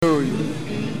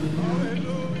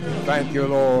Thank you,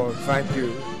 Lord. Thank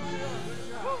you.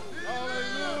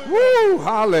 Woo!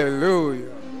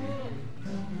 Hallelujah.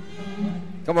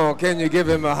 Come on, can you give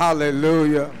him a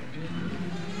hallelujah?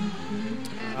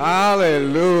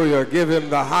 Hallelujah. Give him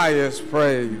the highest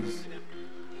praise.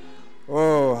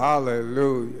 Oh,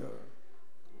 hallelujah.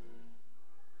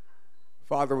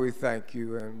 Father, we thank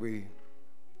you and we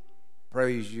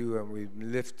praise you and we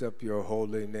lift up your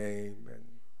holy name. And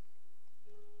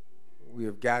we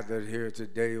have gathered here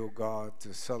today, oh God,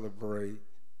 to celebrate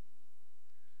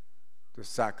the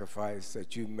sacrifice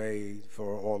that you made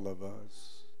for all of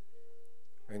us.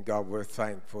 And God, we're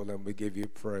thankful and we give you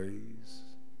praise.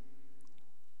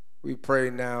 We pray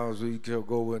now as we shall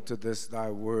go into this thy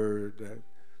word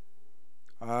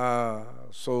that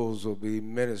souls will be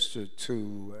ministered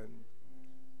to and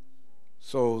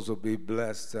souls will be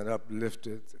blessed and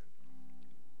uplifted.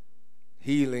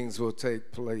 Healings will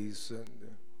take place and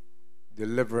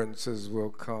deliverances will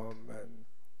come, and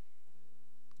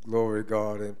glory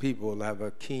God, and people will have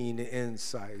a keen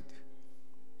insight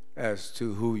as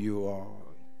to who you are.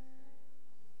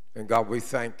 And God, we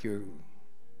thank you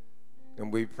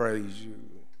and we praise you.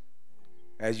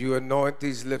 As you anoint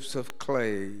these lips of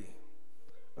clay,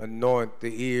 anoint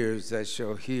the ears that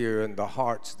shall hear and the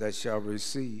hearts that shall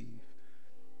receive.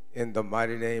 In the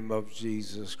mighty name of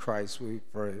Jesus Christ we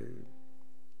pray.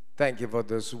 Thank you for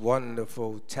this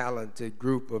wonderful, talented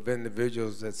group of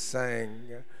individuals that sang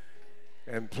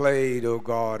and played, oh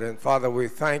God. And Father, we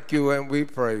thank you and we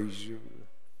praise you.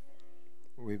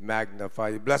 We magnify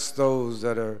you. Bless those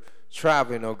that are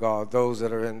traveling, oh God, those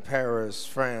that are in Paris,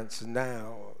 France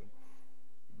now.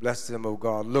 Bless them, oh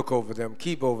God. Look over them,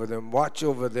 keep over them, watch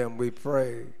over them, we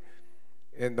pray.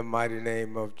 In the mighty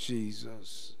name of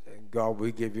Jesus. And God,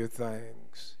 we give you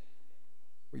thanks.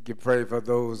 We can pray for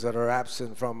those that are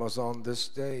absent from us on this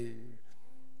day.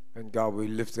 And God, we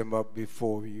lift them up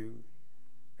before you.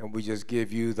 And we just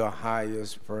give you the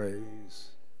highest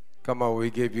praise. Come on, we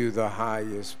give you the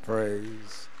highest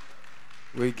praise.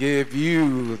 We give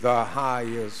you the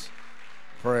highest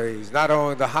praise. Not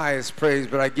only the highest praise,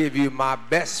 but I give you my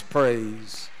best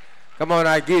praise. Come on,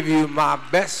 I give you my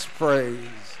best praise.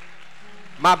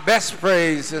 My best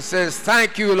praise that says,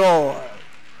 thank you, Lord.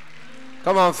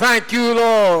 Come on, thank you,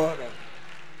 Lord.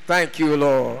 Thank you,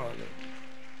 Lord.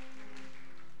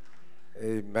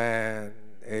 Amen,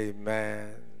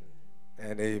 amen,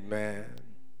 and amen.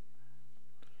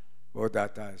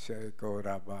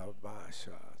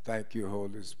 Thank you,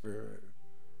 Holy Spirit.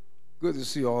 Good to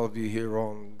see all of you here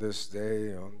on this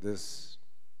day, on this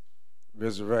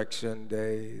Resurrection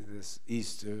Day, this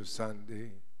Easter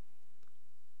Sunday.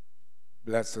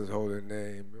 Bless his holy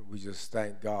name. We just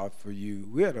thank God for you.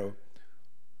 We had a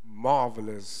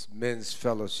marvelous men's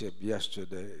fellowship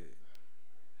yesterday.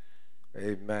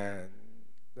 Amen.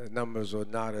 The numbers were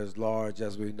not as large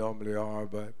as we normally are,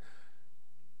 but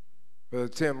Brother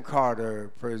Tim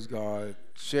Carter, praise God,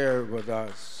 shared with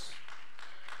us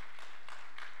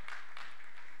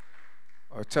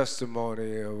a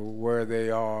testimony of where they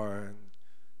are and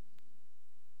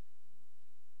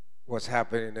what's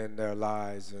happening in their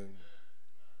lives and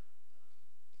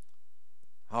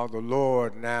how the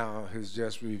Lord now has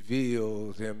just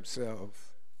revealed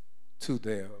himself to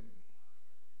them.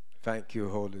 Thank you,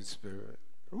 Holy Spirit.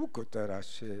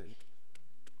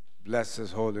 Bless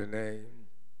his holy name.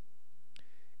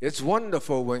 It's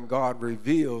wonderful when God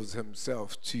reveals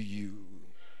himself to you.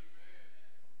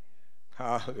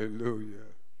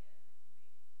 Hallelujah.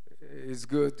 It's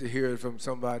good to hear it from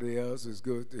somebody else. It's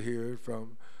good to hear it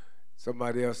from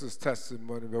somebody else's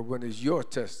testimony. But when it's your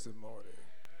testimony,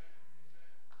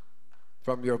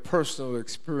 from your personal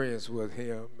experience with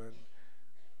him, and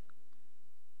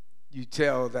you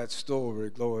tell that story,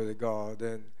 glory to God,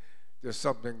 and there's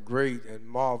something great and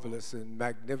marvelous and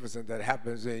magnificent that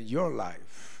happens in your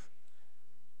life,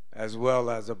 as well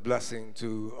as a blessing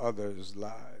to others'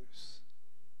 lives.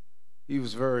 He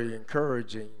was very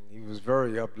encouraging. He was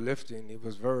very uplifting. He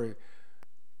was very,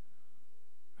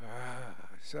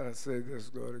 shall I say this,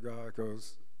 glory to God,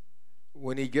 because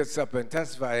when he gets up and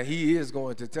testifies, he is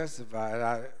going to testify. And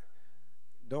I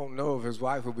don't know if his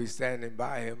wife will be standing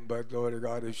by him, but glory to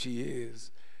God, if she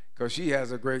is, because she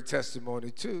has a great testimony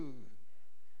too.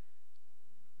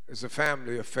 It's a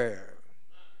family affair.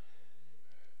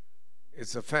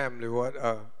 It's a family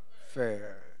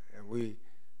affair, and we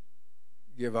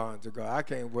give honor to God. I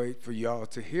can't wait for y'all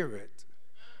to hear it,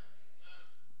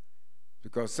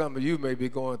 because some of you may be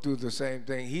going through the same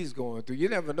thing he's going through. You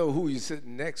never know who you're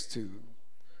sitting next to.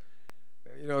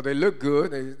 You know, they look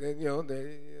good. They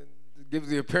give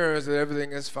the appearance that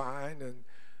everything is fine,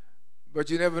 but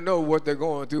you never know what they're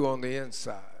going through on the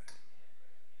inside.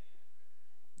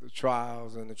 the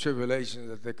trials and the tribulations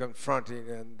that they're confronting,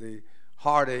 and the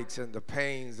heartaches and the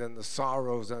pains and the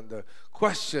sorrows and the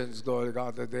questions, glory to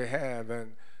God, that they have.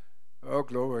 And oh,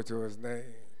 glory to his name.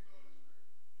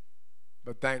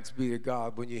 But thanks be to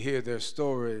God, when you hear their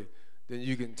story, then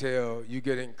you can tell, you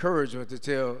get encouragement to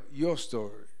tell your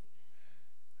story.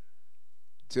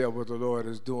 Tell what the Lord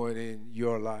is doing in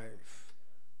your life.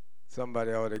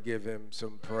 Somebody ought to give him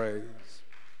some praise.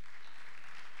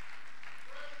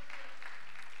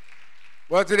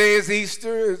 Well, today is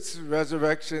Easter. It's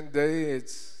Resurrection Day.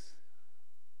 It's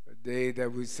a day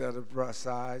that we set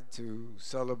aside to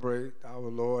celebrate our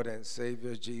Lord and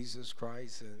Savior Jesus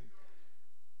Christ and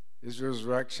his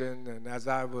resurrection. And as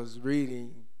I was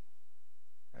reading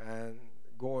and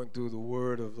going through the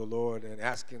word of the Lord and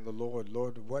asking the Lord,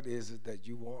 Lord, what is it that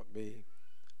you want me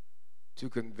to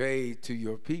convey to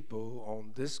your people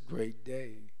on this great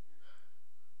day?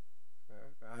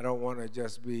 I don't want to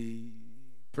just be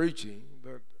preaching,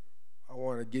 but I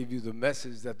want to give you the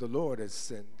message that the Lord is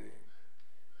sending.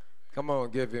 Come on,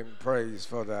 give him praise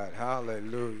for that.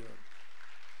 Hallelujah.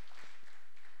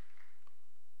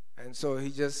 And so he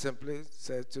just simply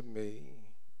said to me,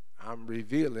 I'm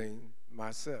revealing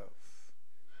myself.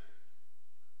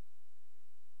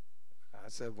 I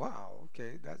said, wow,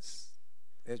 okay, that's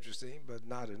interesting, but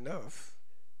not enough.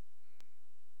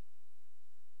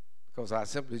 Because I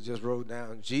simply just wrote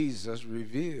down, Jesus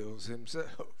reveals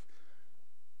himself.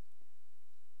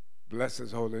 Bless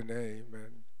his holy name.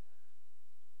 And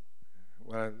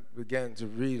when I began to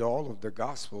read all of the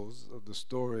Gospels of the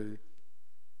story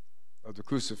of the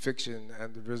crucifixion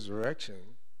and the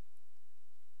resurrection,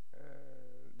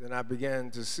 then I began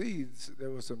to see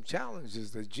there were some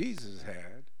challenges that Jesus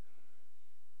had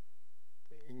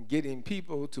in getting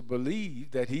people to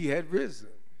believe that he had risen.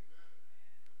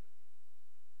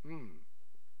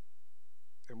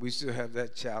 And we still have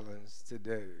that challenge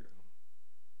today.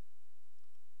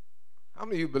 How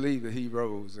many of you believe that he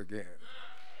rose again?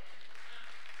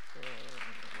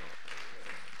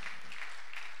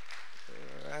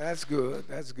 That's good,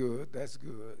 that's good, that's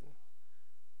good.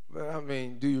 But I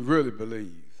mean, do you really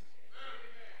believe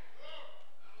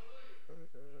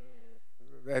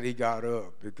that he got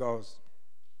up? Because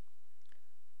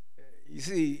you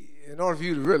see, in order for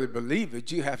you to really believe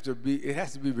it, it has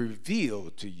to be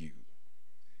revealed to you.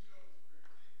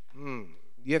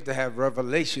 You have to have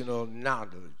revelational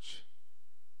knowledge.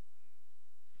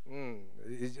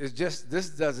 It's just, this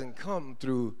doesn't come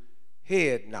through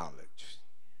head knowledge.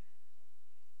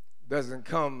 Doesn't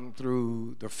come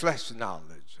through the flesh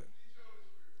knowledge.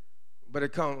 But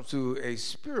it comes through a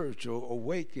spiritual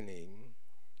awakening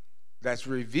that's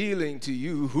revealing to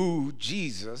you who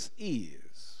Jesus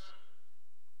is.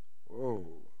 Oh,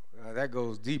 now that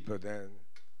goes deeper than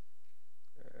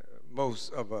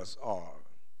most of us are.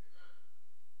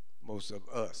 Most of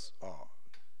us are.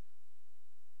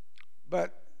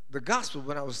 But the gospel,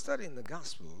 when I was studying the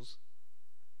gospels,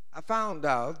 I found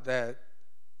out that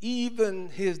even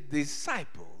his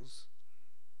disciples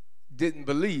didn't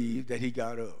believe that he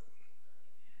got up.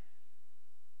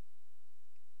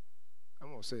 I'm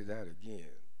going to say that again.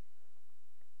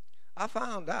 I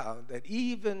found out that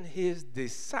even his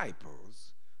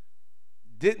disciples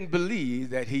didn't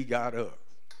believe that he got up.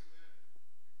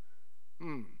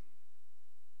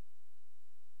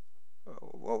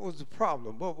 What was the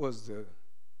problem? What was the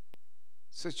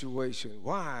situation?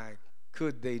 Why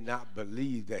could they not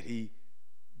believe that he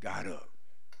got up?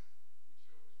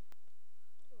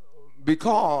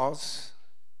 Because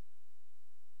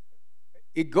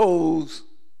it goes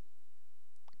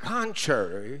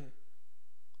contrary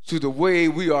to the way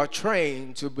we are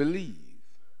trained to believe,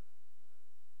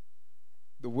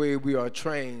 the way we are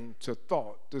trained to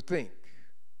think.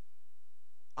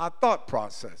 Our thought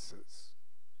processes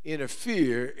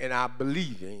interfere in our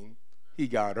believing he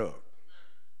got up.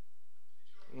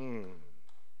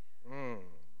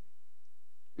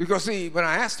 Because see, when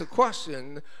I ask the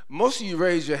question, most of you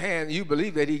raise your hand, you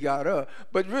believe that he got up,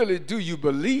 but really, do you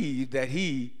believe that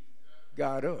he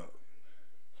got up?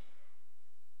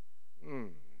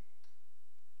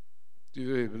 Do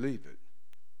you really believe it?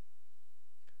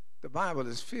 The Bible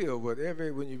is filled with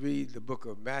when you read the book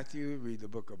of Matthew, read the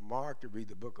book of Mark, you read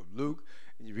the book of Luke,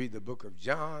 and you read the book of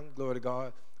John, glory to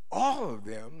God, all of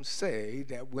them say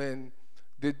that when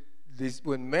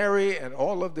Mary and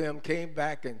all of them came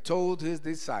back and told his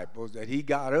disciples that he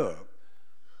got up,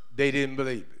 they didn't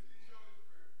believe it.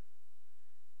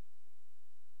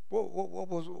 What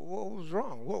was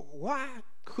wrong? Why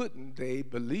couldn't they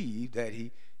believe that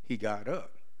he got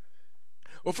up?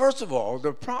 Well, first of all,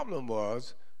 the problem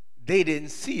was they didn't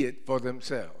see it for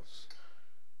themselves.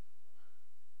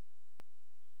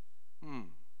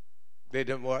 They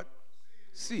didn't what?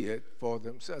 See it for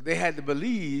themselves. They had to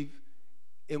believe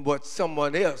in what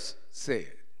someone else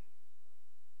said.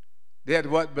 They had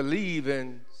what? Believe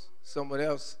in someone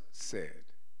else said.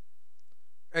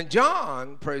 And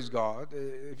John, praise God,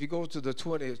 if you go to the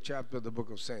 20th chapter of the book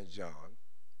of St. John,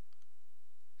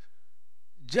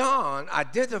 John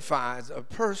identifies a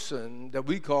person that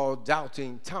we call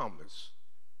Doubting Thomas.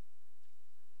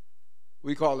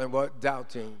 We call him what?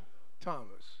 Doubting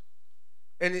Thomas.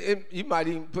 And you might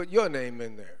even put your name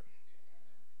in there.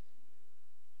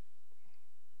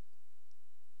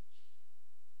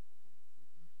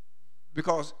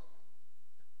 Because,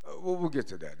 we'll get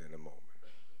to that in a moment.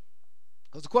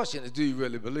 Because the question is, do you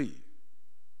really believe?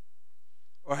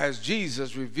 Or has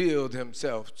Jesus revealed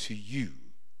himself to you?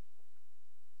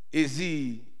 Is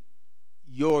he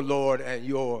your Lord and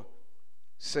your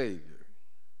Savior?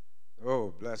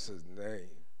 Oh, bless his name.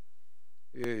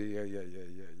 Yeah.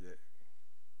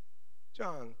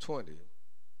 John 20.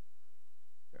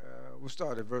 We'll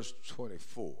start at verse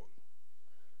 24.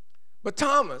 But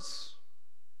Thomas,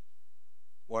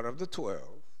 one of the 12,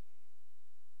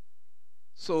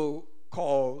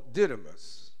 so-called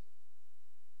Didymus,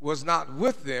 was not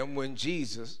with them when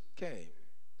Jesus came.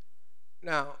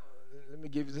 Now, let me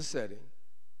give you the setting.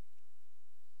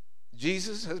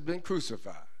 Jesus has been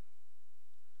crucified.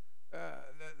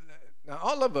 Now,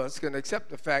 all of us can accept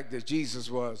the fact that Jesus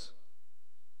was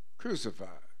crucified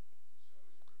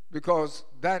because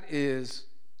that is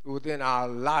within our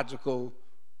logical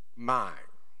mind,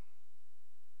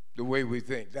 the way we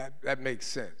think. That makes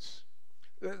sense.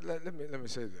 Let me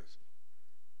say this.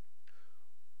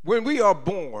 When we are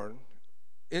born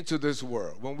into this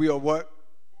world, when we are what?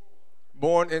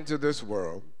 Born into this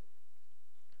world,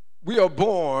 we are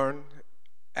born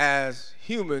as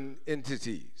human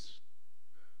entities.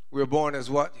 We are born as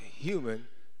what? Human.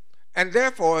 And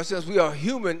therefore, since we are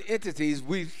human entities,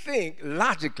 we think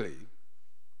logically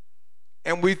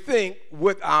and we think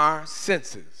with our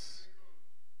senses.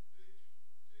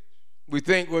 We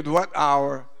think with what?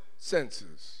 Our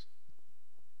senses.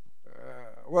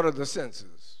 What are the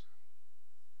senses?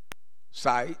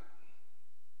 Sight,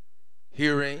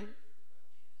 hearing,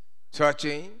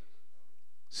 touching,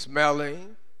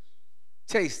 smelling,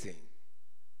 tasting.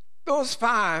 Those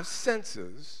 5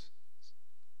 senses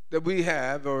that we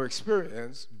have or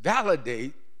experience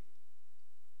validate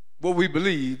what we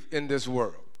believe in this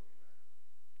world.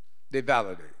 They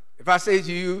validate. If I say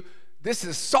to you, this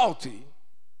is salty,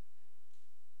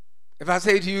 if I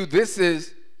say to you, this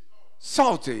is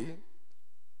salty,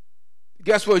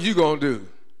 guess what you're going to do?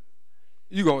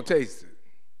 You're going to taste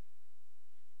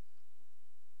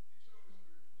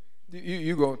it.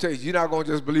 You're going to taste it. You're not going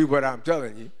to just believe what I'm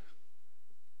telling you,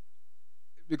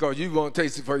 because you're going to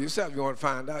taste it for yourself. You want to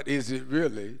find out, is it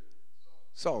really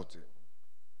salty?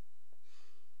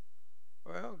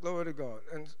 Well, glory to God.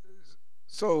 And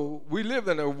so we live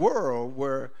in a world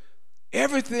where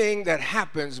everything that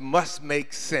happens must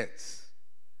make sense.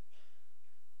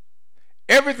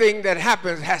 Everything that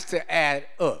happens has to add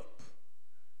up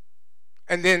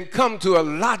and then come to a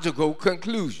logical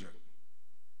conclusion.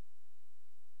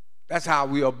 That's how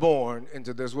we are born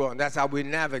into this world, and that's how we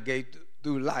navigate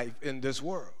through life in this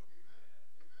world.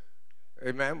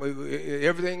 Amen.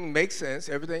 Everything makes sense.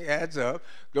 Everything adds up.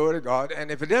 Glory to God.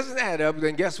 And if it doesn't add up,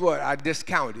 then guess what? I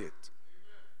discount it.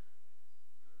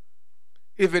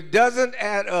 If it doesn't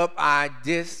add up, I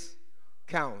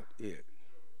discount it.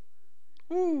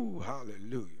 Ooh,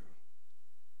 hallelujah.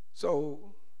 So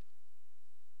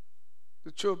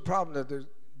the true problem that the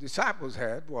disciples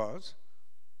had was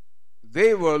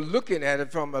they were looking at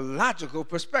it from a logical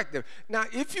perspective. Now,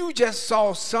 if you just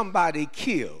saw somebody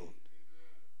killed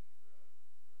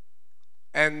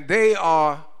and they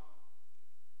are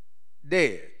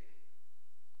dead,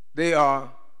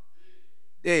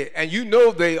 and you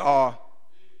know they are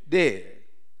dead,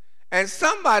 and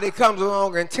somebody comes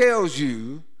along and tells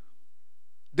you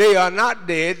they are not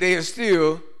dead, they are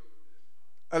still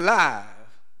alive,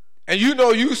 and you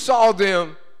know you saw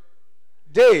them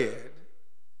dead,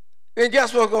 then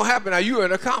guess what's going to happen? Now you're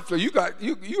in a conflict.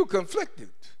 You're conflicted.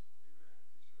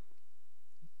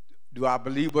 Do I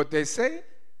believe what they say,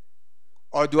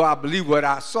 or do I believe what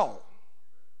I saw?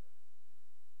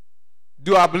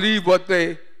 Do I believe what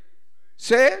they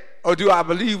said, or do I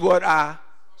believe what I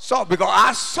saw? Because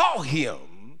I saw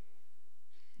him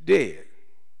dead.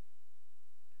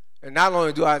 And not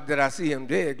only did I see him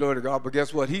dead, glory to God, but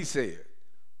guess what he said?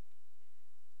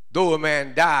 Though a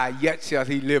man die, yet shall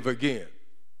he live again.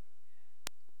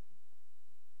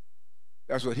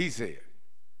 That's what he said.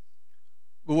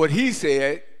 But what he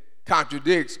said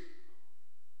contradicts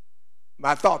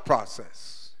my thought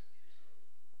process.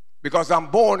 Because I'm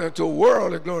born into a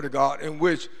world, and glory to God, in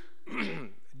which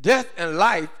death and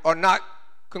life are not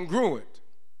congruent.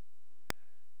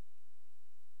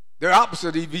 They're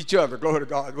opposite of each other, glory to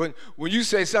God. When you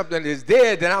say something is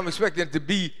dead, then I'm expecting it to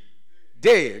be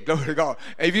dead, glory to God.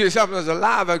 And if you say something is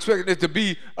alive, I'm expecting it to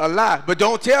be alive. But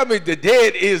don't tell me the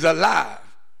dead is alive.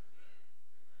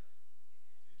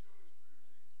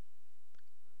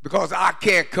 Because I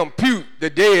can't compute the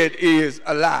dead is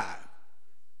alive.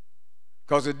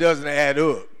 Because it doesn't add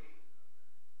up.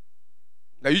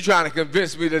 Now you're trying to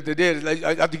convince me that the dead is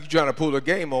alive. I think you're trying to pull a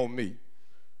game on me.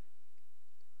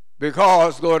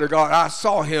 Because, glory to God, I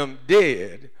saw him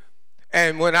dead.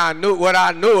 And what I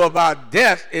know about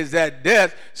death is that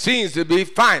death seems to be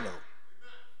final.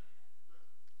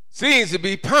 Seems to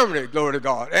be permanent, glory to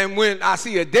God. And when I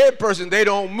see a dead person, they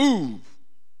don't move.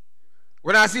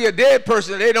 When I see a dead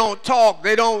person, they don't talk.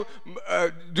 They don't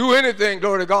do anything,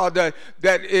 glory to God,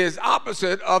 that is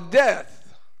opposite of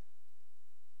death.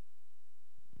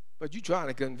 But you're trying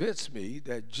to convince me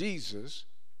that Jesus,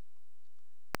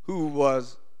 who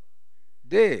was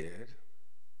dead,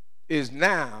 is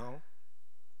now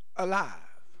alive.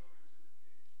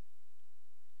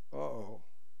 Uh-oh.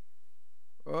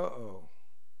 Uh-oh.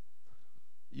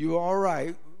 You all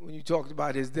right when you talked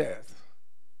about his death.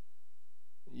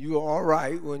 You were all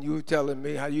right when you were telling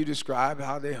me how you described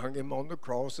how they hung him on the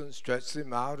cross and stretched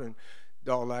him out and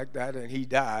all like that, and he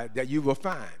died, that you were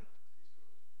fine.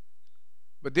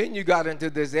 But then you got into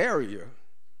this area,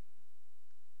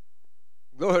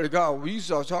 glory to God, when you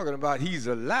start talking about he's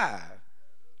alive,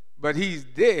 but he's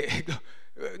dead.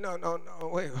 No,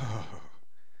 wait.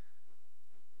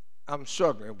 I'm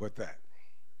struggling with that.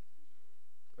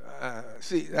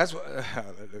 See, that's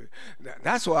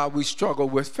why we struggle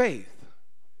with faith.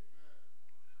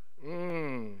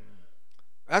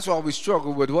 That's why we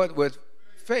struggle with what? With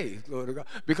faith, Lord of God.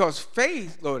 Because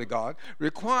faith, Lord of God,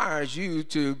 requires you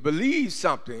to believe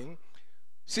something.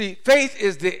 See, faith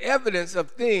is the evidence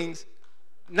of things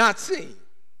not seen.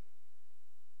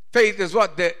 Faith is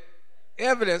what? The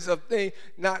evidence of things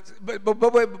not.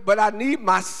 But I need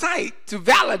my sight to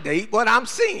validate what I'm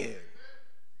seeing.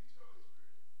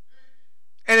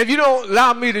 And if you don't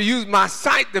allow me to use my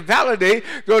sight to validate,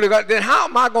 then how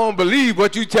am I going to believe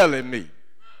what you're telling me?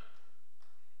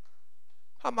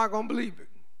 How am I going to believe it?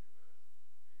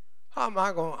 How am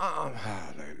I going to,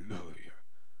 hallelujah.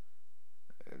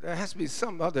 There has to be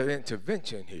some other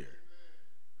intervention here.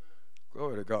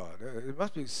 Glory to God. There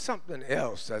must be something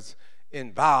else that's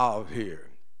involved here.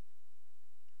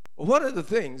 One of the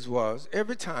things was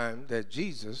every time that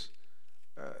Jesus,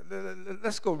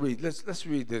 let's go read. Let's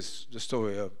read the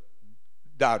story of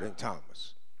doubting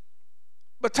Thomas.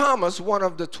 But Thomas, one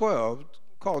of the 12,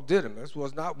 called Didymus,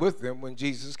 was not with them when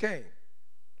Jesus came.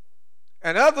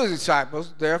 And other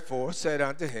disciples, therefore, said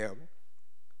unto him,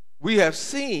 we have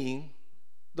seen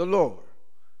the Lord.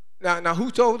 Now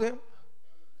who told him?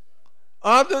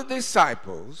 Other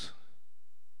disciples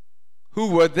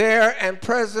who were there and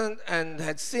present and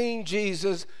had seen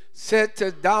Jesus said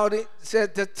to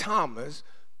Thomas,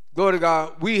 glory to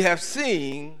God, we have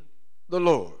seen the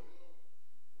Lord.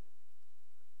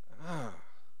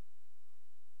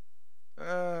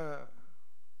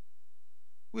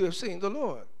 We have seen the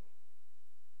Lord.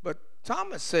 But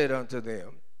Thomas said unto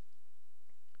them,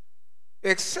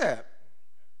 except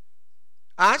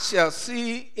I shall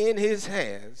see in his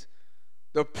hands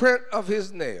the print of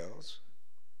his nails,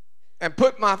 and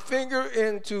put my finger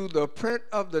into the print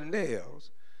of the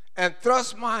nails, and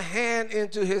thrust my hand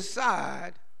into his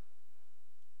side,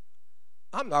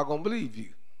 I'm not going to believe you.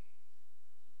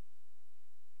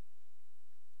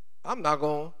 I'm not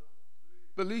going to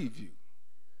believe you.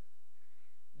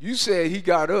 You said he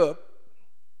got up.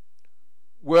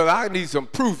 Well, I need some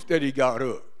proof that he got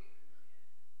up.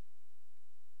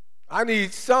 I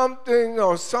need something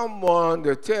or someone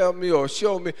to tell me or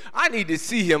show me. I need to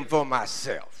see him for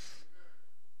myself.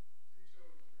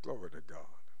 Glory to God.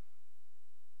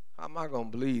 How am I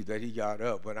going to believe that he got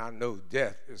up when I know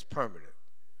death is permanent?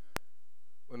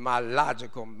 When my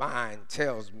logical mind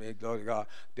tells me, glory to God,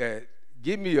 that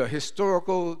give me a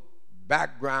historical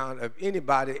background of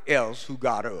anybody else who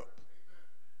got up.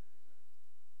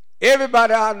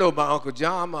 Everybody I know, my Uncle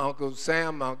John, my Uncle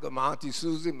Sam, my Auntie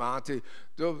Susie, my Auntie,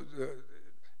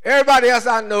 everybody else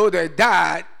I know that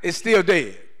died is still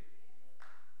dead.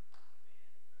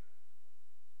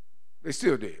 They're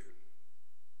still dead.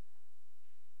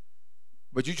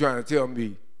 But you're trying to tell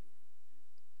me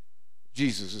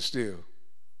Jesus is still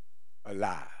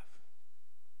alive.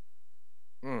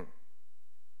 And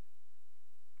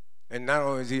not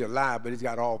only is he alive, but he's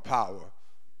got all power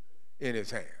in his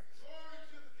hands.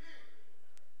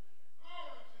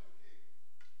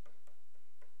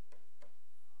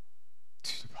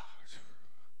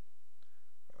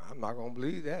 I'm not going to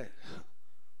believe that.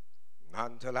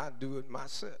 Not until I do it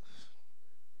myself.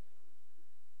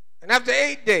 And after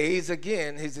 8 days,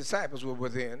 again, his disciples were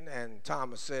within, and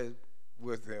Thomas said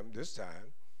with them this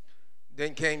time,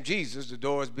 then came Jesus, the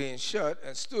doors being shut,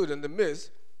 and stood in the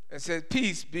midst and said,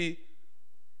 peace be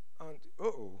unto.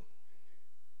 Uh-oh.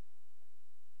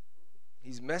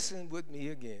 He's messing with me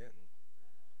again.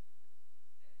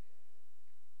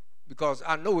 Because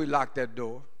I know we locked that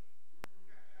door.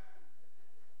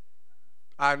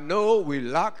 I know we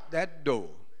locked that door.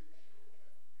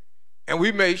 And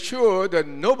we made sure that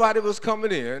nobody was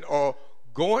coming in or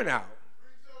going out.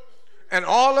 And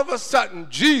all of a sudden,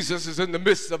 Jesus is in the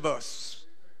midst of us.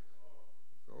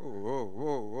 Oh, whoa,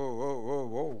 whoa, whoa, whoa,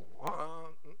 whoa,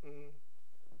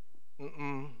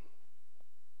 whoa.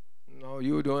 No,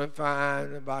 you were doing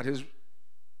fine about his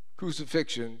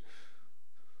crucifixion.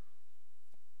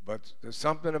 But there's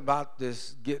something about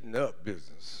this getting up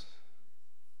business,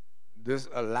 this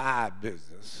alive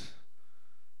business,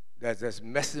 that's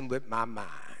messing with my mind.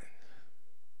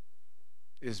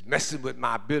 It's messing with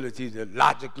my ability to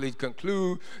logically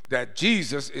conclude that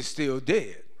Jesus is still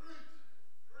dead.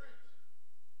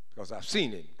 Because I've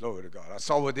seen him, glory to God. I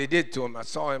saw what they did to him. I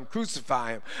saw him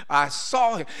crucify him. I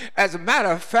saw him. As a matter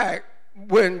of fact,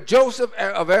 when Joseph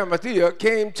of Arimathea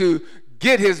came to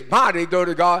get his body, glory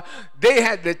to God, they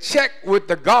had to check with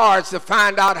the guards to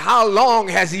find out how long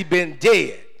has he been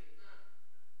dead.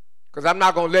 Because I'm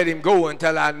not going to let him go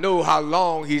until I know how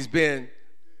long he's been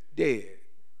dead.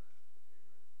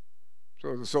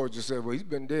 So the soldier said, well, he's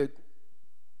been dead,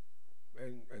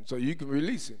 and so you can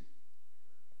release him.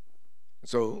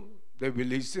 So they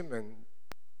released him and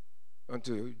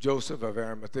unto Joseph of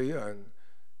Arimathea, and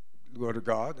glory to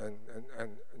God,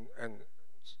 and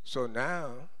so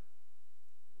now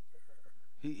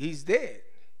he's dead.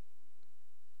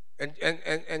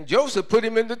 And Joseph put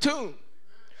him in the tomb.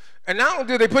 And not only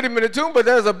did they put him in the tomb, but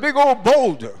there's a big old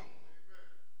boulder.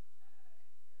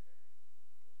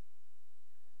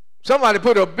 Somebody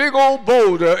put a big old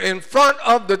boulder in front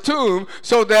of the tomb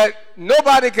so that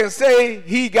nobody can say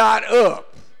he got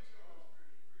up.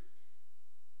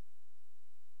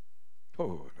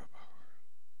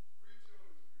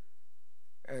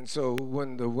 And so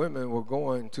when the women were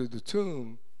going to the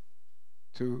tomb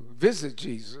to visit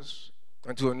Jesus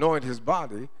and to anoint his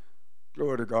body,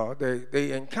 glory to God,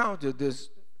 they encountered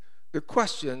the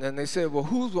question, and they said, well,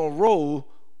 who's going to roll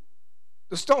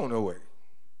the stone away?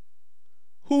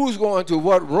 Who's going to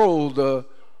roll the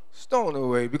stone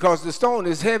away? Because the stone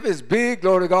is heavy, it's big,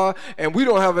 glory to God, and we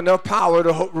don't have enough power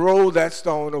to roll that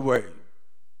stone away.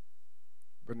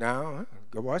 But now,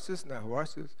 watch this now,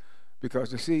 watch this.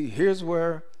 Because you see, here's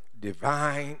where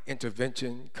divine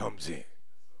intervention comes in.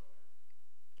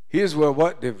 Here's where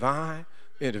what? Divine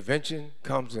intervention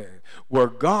comes in. Where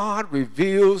God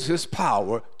reveals his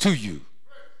power to you.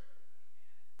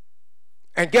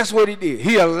 And guess what he did?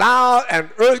 He allowed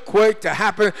an earthquake to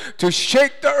happen to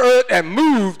shake the earth and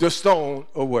move the stone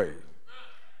away.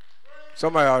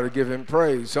 Somebody ought to give him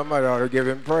praise. Somebody ought to give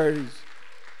him praise.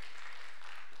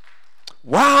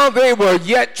 While they were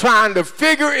yet trying to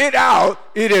figure it out,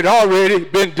 it had already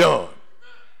been done.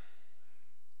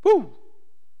 Woo!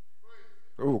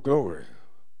 Oh, glory.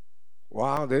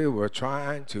 While they were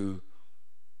trying to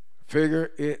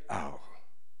figure it out,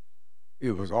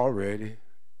 it was already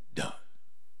done.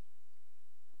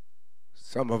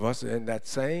 Some of us are in that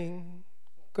same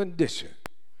condition.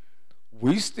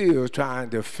 We still trying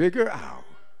to figure out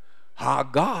how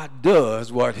God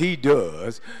does what he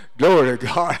does. Glory to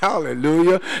God,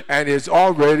 hallelujah, and it's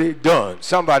already done.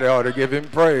 Somebody ought to give him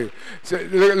praise.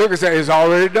 Look and say, it's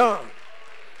already done.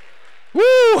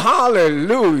 Woo,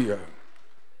 hallelujah.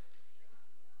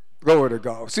 Glory to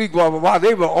God. See, while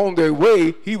they were on their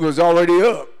way, he was already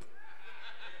up.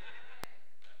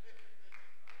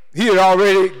 He had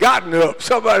already gotten up.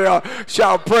 Somebody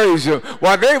shout praise him.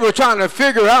 While they were trying to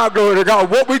figure out, glory to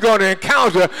God, what we're going to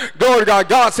encounter, glory to God,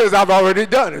 God says, I've already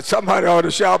done it. Somebody ought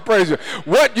to shout praise him.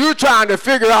 What you're trying to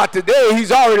figure out today,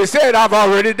 he's already said, I've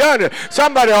already done it.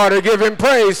 Somebody ought to give him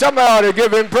praise. Somebody ought to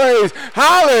give him praise.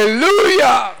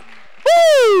 Hallelujah.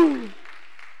 Woo!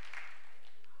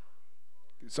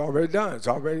 It's already done. It's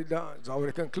already done. It's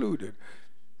already concluded.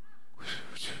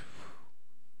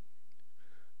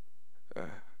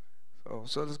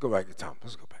 So let's go back to Thomas.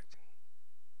 Let's go back.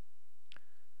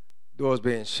 Doors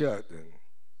being shut, and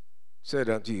said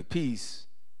unto you, peace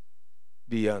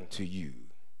be unto you.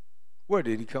 Where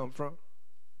did he come from?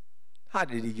 How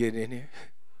did he get in here?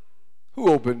 Who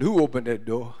opened that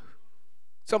door?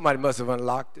 Somebody must have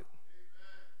unlocked it.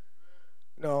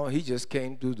 No, he just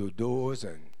came through the doors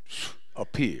and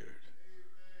appeared.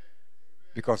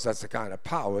 because that's the kind of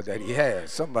power that he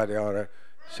has. Somebody ought to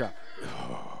shout.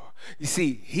 Oh. You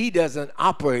see, he doesn't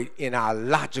operate in our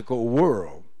logical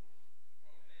world.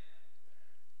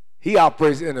 He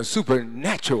operates in a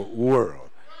supernatural world.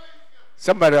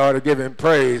 Somebody ought to give him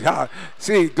praise.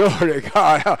 See, glory to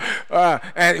God.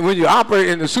 And when you operate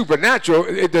in the supernatural,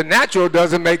 the natural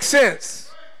doesn't make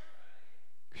sense.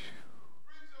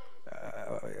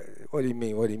 What do you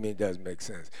mean? What do you mean doesn't make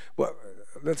sense? Well,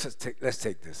 let's take this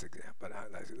example.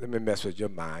 Let me mess with your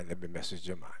mind.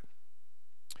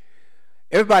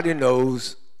 Everybody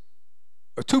knows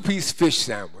a two-piece fish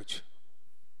sandwich.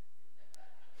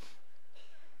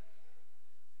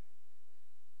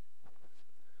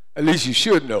 At least you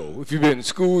should know. If you've been in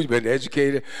school, you've been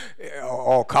educated,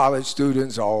 all college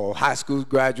students, all high school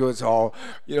graduates, all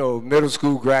middle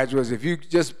school graduates.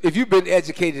 If you've been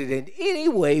educated in any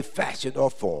way, fashion, or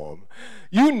form,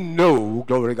 you know,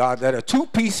 glory to God, that a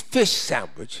two-piece fish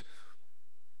sandwich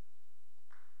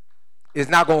is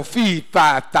not going to feed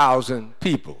 5,000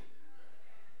 people.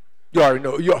 You already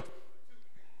know.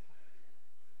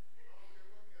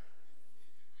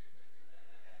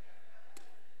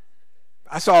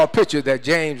 I saw a picture that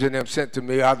James and them sent to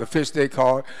me, how the fish they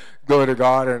caught, glory to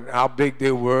God, and how big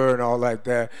they were and all like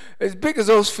that. As big as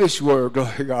those fish were,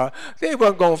 glory to God, they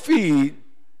weren't going to feed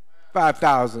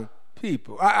 5,000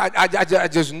 people. I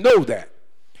just know that.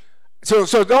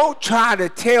 So don't try to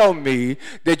tell me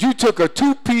that you took a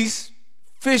two-piece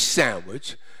fish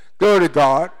sandwich, glory to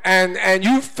God, and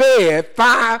you fed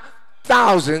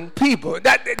 5,000 people.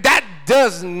 That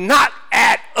does not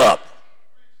add up.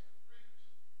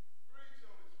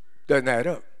 Doesn't add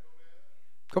up.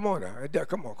 Come on now.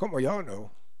 Come on. Y'all know.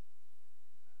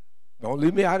 Don't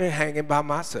leave me out here hanging by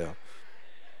myself.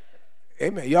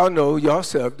 Amen. Y'all know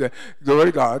yourself that, glory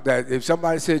to God, that if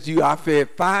somebody says to you, I fed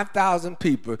 5,000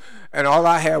 people and all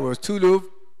I had was 2 little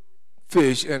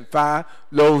fish and 5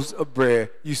 loaves of bread,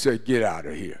 you say, get out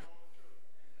of here.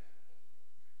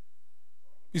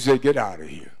 You say, get out of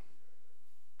here.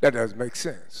 That doesn't make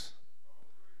sense.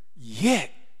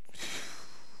 Yet,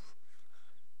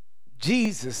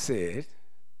 Jesus said,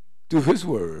 through his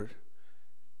word,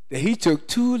 that he took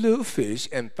 2 little fish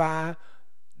and 5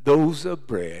 loaves of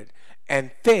bread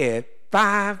and fed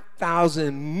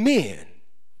 5,000 men,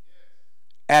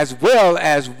 as well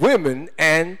as women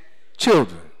and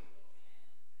children.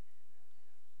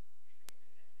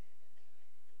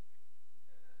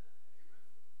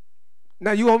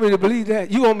 Now, you want me to believe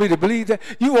that? You want me to believe that?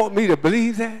 You want me to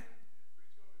believe that?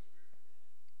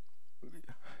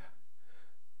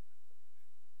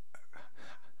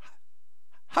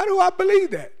 How do I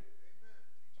believe that?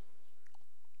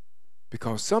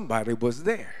 Because somebody was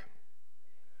there.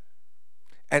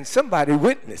 And somebody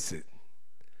witnessed it.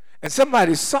 And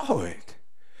somebody saw it.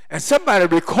 And somebody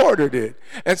recorded it.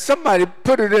 And somebody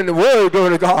put it in the word,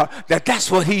 glory to God, that that's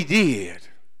what he did.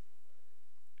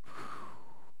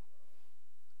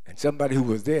 And somebody who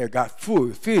was there got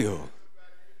filled.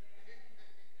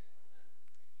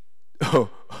 Oh.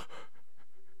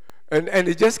 And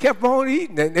it just kept on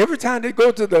eating. And every time they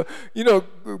go to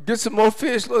get some more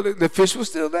fish, the fish was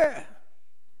still there.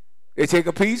 They take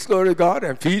a piece, glory to God,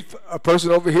 and feed a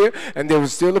person over here, and there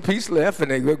was still a piece left,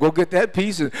 and they go get that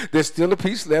piece, and there's still a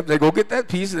piece left. They go get that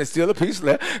piece, and there's still a piece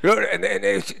left. And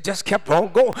it just kept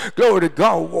on going. Glory to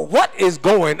God. Well, what is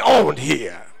going on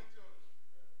here?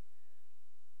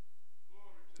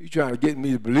 You're trying to get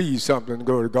me to believe something,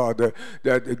 glory to God,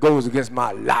 that goes against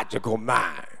my logical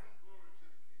mind.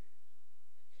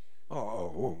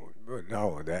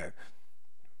 No, that.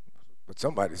 But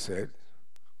somebody said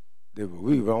that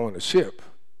we were on a ship,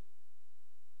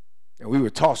 and we were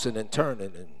tossing and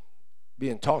turning and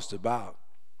being tossed about,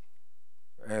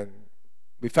 and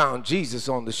we found Jesus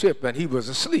on the ship, and he was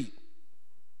asleep.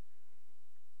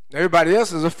 Everybody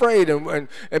else is afraid and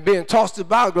being tossed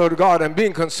about, glory to God, and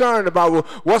being concerned about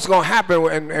what's going to happen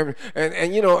and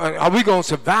are we going to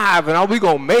survive and are we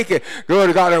going to make it, glory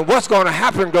to God, and what's going to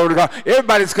happen, glory to God.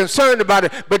 Everybody's concerned about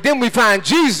it, but then we find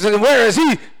Jesus, and where is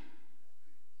he?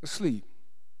 Asleep.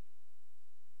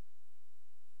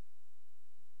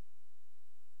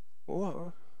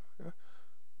 Well,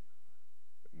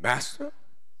 Master,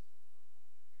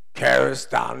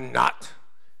 carest thou not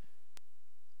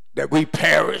that we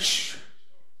perish?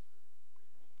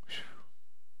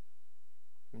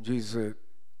 And Jesus said,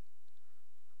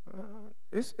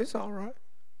 it's all right.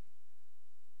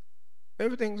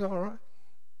 Everything's all right.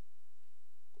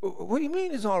 What do you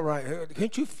mean it's all right?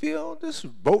 Can't you feel this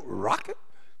boat rocking?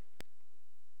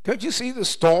 Can't you see the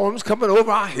storms coming over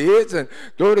our heads? And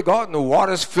glory to God, and the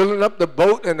water's filling up the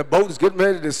boat, and the boat is getting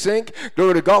ready to sink.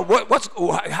 Glory to God. What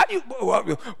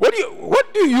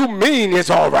do you mean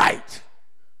it's all right?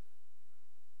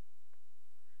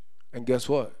 And guess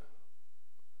what?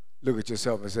 Look at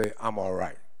yourself and say, I'm all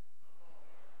right.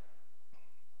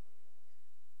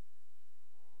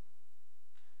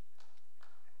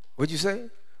 What'd you say?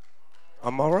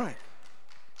 I'm all right.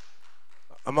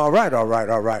 I'm all right, all right,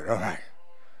 all right, all right.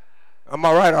 I'm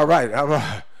all right, all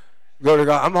right. Glory to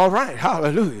God. I'm all right.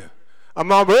 Hallelujah. I'm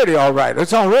already all right.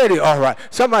 It's already all right.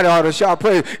 Somebody ought to shout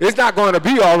praise. It's not going to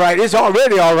be all right. It's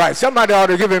already all right. Somebody ought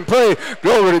to give him praise.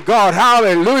 Glory to God.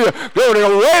 Hallelujah. Glory to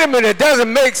God. Wait a minute. It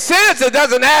doesn't make sense. It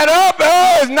doesn't add up.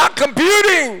 Oh, it's not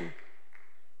computing.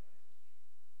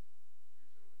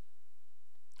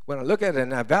 When I look at it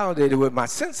and I validate it with my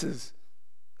senses,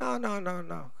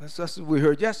 no. That's what we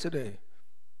heard yesterday.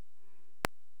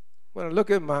 When I look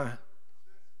at my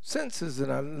senses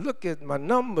and I look at my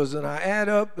numbers and I add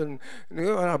up, and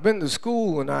I've been to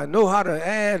school and I know how to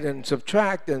add and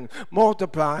subtract and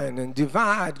multiply and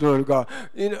divide, glory to God.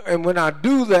 And when I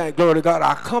do that, glory to God,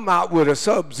 I come out with a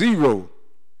sub-zero.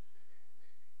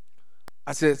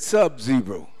 I said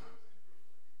sub-zero.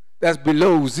 That's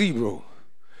below zero.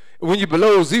 When you're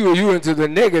below zero, you're into the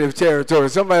negative territory.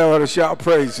 Somebody ought to shout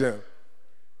praise him.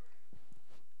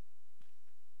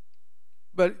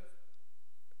 But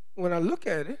when I look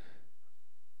at it,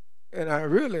 and I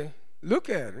really look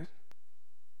at it,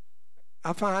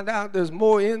 I find out there's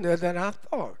more in there than I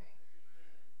thought.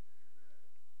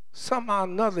 Somehow or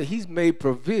another, he's made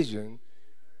provision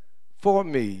for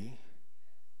me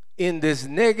in this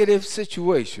negative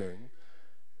situation.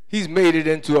 He's made it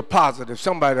into a positive.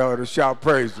 Somebody ought to shout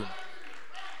praise him.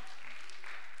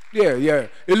 Yeah.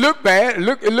 It looked bad.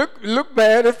 It looked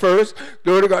bad at first.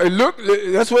 Glory to God.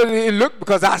 That's what it looked,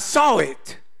 because I saw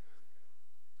it.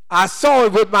 I saw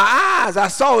it with my eyes. I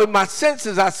saw it with my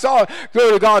senses. I saw it,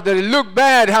 glory to God, that it looked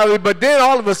bad. But then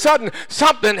all of a sudden,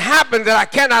 something happened that I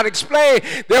cannot explain.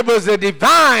 There was a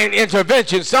divine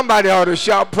intervention. Somebody ought to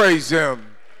shout praise him.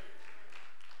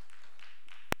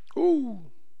 Ooh.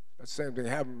 The same thing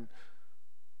happened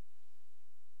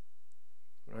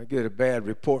when I get a bad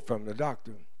report from the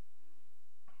doctor.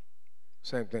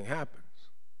 Same thing happens.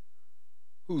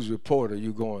 Whose report are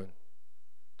you going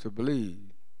to believe?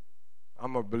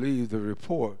 I'm going to believe the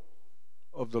report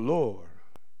of the Lord.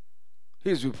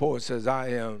 His report says, I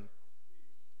am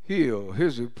healed.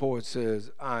 His report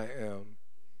says, I am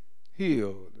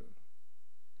healed.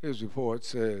 His report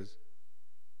says,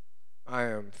 I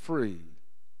am free.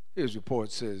 His report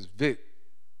says, victory.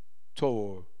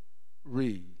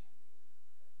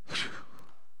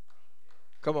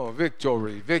 Come on,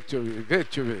 victory.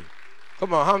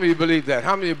 Come on, how many believe that?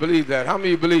 How many believe that? How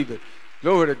many believe it?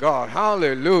 Glory to God.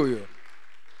 Hallelujah.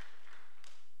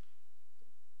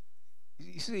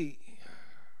 You see,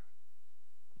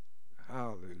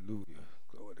 hallelujah.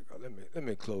 Glory to God. Let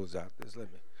me close out this. Let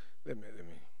me.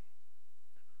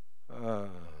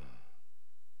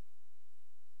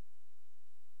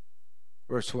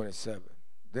 Verse 27.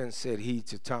 Then said he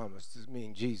to Thomas, this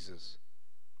means Jesus,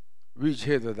 reach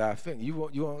hither thy finger.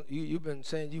 You've been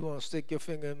saying you want to stick your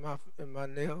finger in my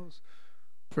nails,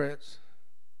 Prince.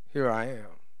 Here I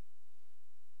am.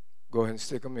 Go ahead and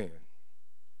stick them in.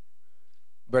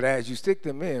 But as you stick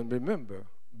them in, remember,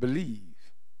 believe.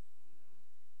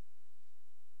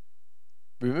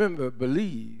 Remember,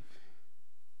 believe.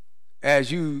 As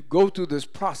you go through this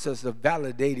process of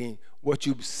validating what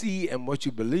you see and what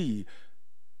you believe,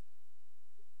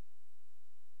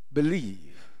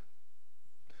 believe.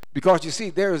 Because you see,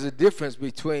 there is a difference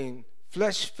between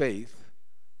flesh faith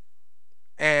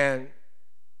and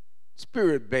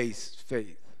spirit-based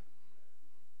faith.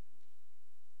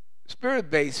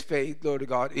 Spirit-based faith, glory to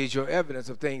God, is your evidence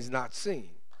of things not seen.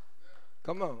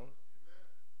 Come on.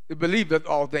 It believeth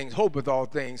all things, hopeth all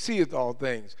things, seeth all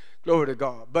things. Glory to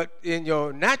God. But in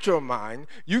your natural mind,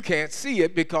 you can't see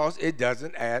it because it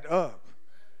doesn't add up.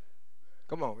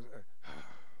 Come on.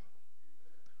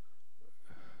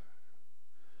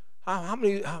 How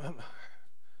many?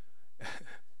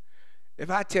 If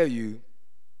I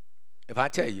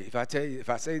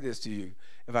say this to you,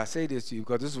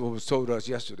 because this is what was told us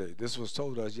yesterday. This was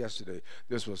told us yesterday.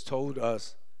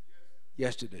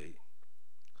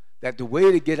 That the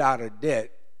way to get out of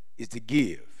debt is to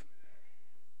give.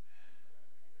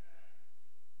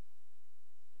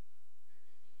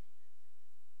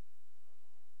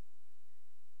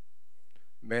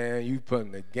 Man, you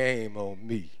putting the game on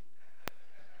me.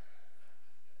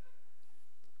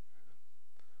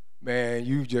 Man,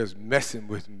 you just messing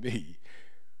with me.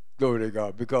 Glory to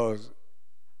God. Because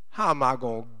how am I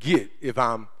going to get if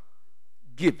I'm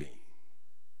giving?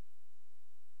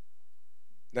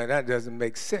 Now, that doesn't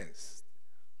make sense.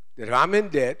 That if I'm in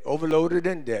debt, overloaded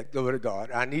in debt, glory to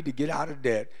God, I need to get out of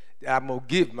debt, that I'm going to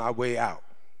give my way out.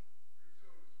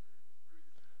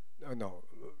 No.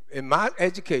 In my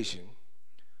education,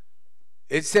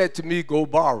 it said to me, go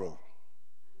borrow.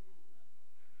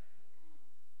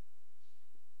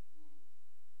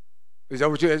 Is that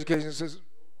what your education says?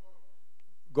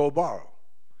 Go borrow.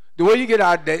 The way you get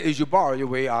out of debt is you borrow your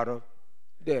way out of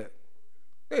debt.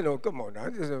 They know, come on now.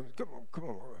 Come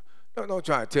on. Don't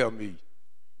try to tell me,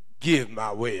 give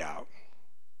my way out.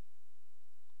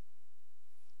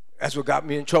 That's what got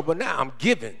me in trouble now. I'm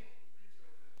giving.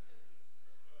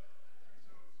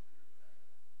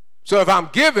 So if I'm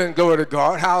giving, glory to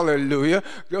God, hallelujah,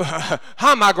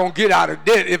 how am I going to get out of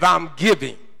debt if I'm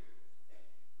giving?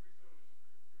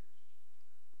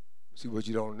 See, what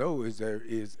you don't know is there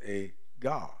is a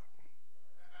God.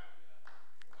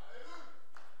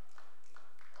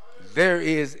 There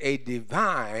is a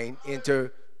divine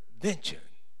intervention.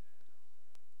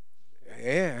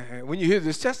 Yeah, when you hear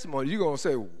this testimony, you're going to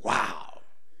say, wow.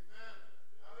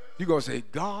 You're going to say,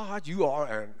 God, you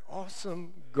are an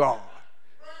awesome God.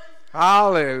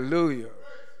 Hallelujah.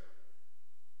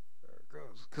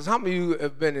 Because how many of you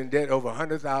have been in debt over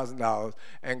 $100,000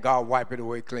 and God wiped it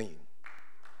away clean?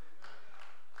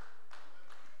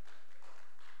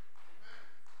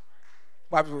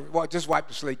 Just wipe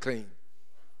the slate clean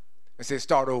and say,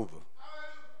 start over.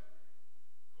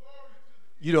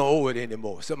 You don't owe it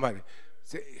anymore. Somebody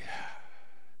say, yeah.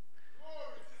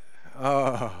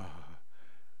 I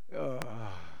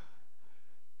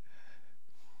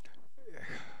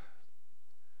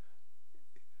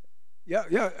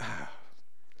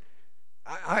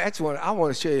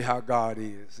want to show you how God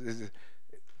is.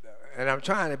 And I'm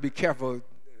trying to be careful,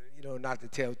 not to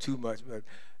tell too much, but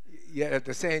yet at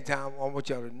the same time, I want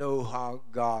y'all to know how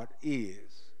God is.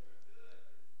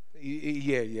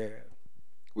 Yeah.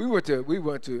 We went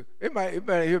to.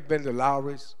 Anybody here been to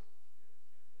Lowry's?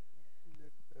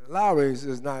 Lowry's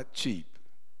is not cheap.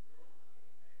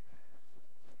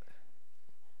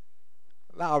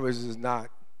 Lowry's is not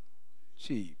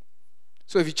cheap.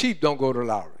 So if you're cheap, don't go to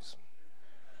Lowry's.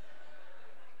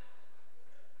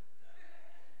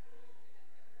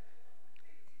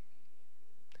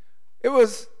 It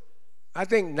was, I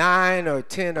think, 9 or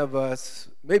 10 of us,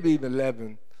 maybe even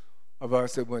 11 of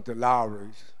us that went to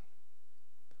Lowry's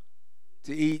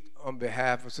to eat on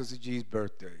behalf of Sister G's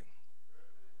birthday.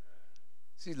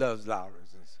 She loves Lowry's.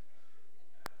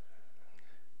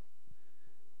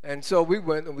 And so we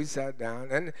went and we sat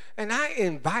down, and I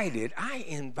invited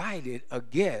a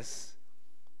guest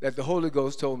that the Holy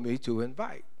Ghost told me to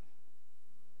invite.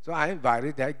 So I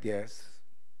invited that guest,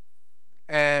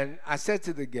 and I said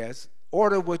to the guest,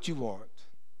 order what you want.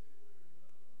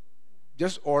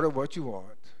 Just order what you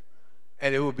want,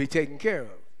 and it will be taken care of.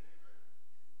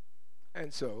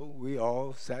 And so we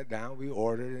all sat down, we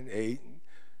ordered and ate, and,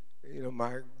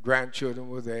 my grandchildren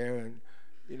were there, and,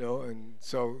 and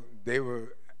so they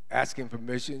were asking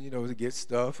permission, to get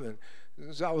stuff, and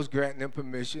so I was granting them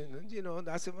permission, and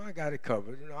I said, well, I got it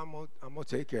covered, I'm gonna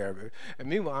take care of it. And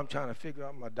meanwhile, I'm trying to figure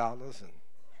out my dollars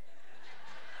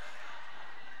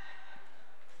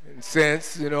and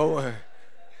cents, trying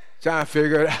to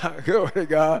figure it out. Glory to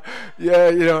God. Yeah,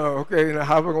 okay,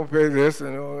 how we gonna pay this?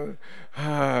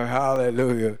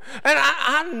 Hallelujah. And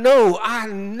I know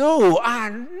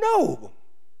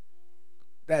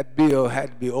that bill had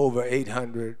to be over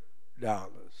 $800.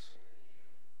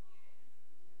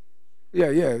 Yeah.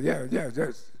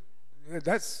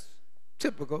 That's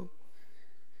typical.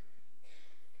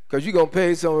 Because you're going to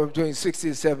pay somewhere between $60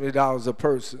 and $70 a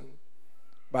person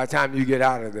by the time you get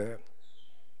out of there.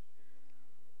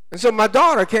 And so my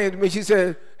daughter came to me. She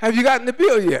said, have you gotten the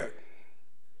bill yet?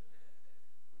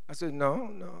 I said,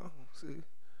 no. See.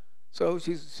 So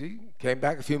she came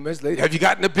back a few minutes later. Have you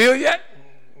gotten the bill yet?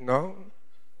 No.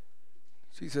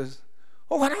 She says,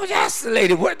 oh, why don't you ask the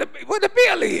lady what the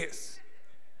bill is?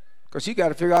 Because she got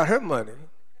to figure out her money.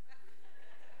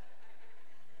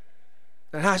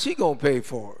 And how she going to pay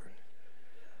for it?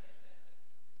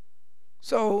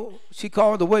 So she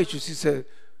called the waitress. She said,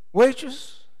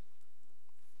 waitress,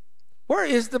 where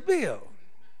is the bill?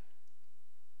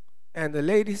 And the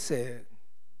lady said,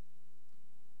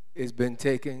 it's been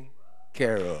taken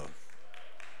care of.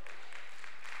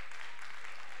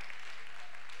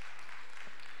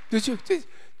 Did you?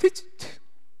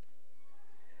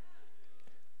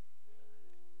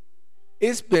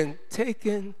 It's been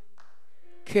taken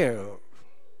care of.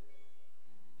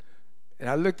 And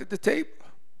I looked at the tape.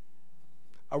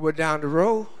 I went down the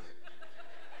row.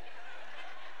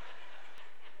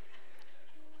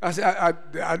 I said,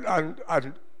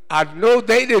 I know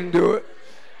they didn't do it.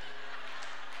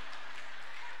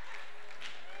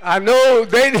 I know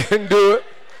they didn't do it.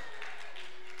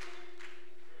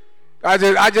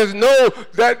 I just know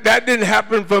that didn't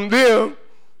happen from them.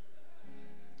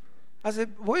 I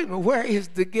said, wait a minute, where is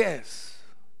the guest?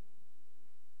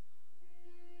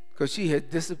 Because she had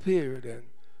disappeared and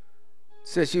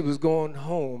said she was going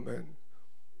home and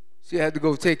she had to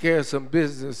go take care of some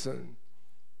business. And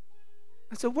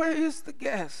I said, where is the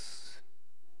guest?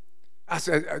 I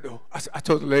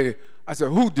told the lady, I said,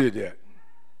 who did that?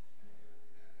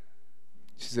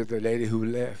 She said, the lady who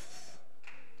left.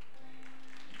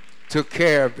 Took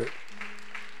care of it.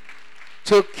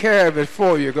 Took care of it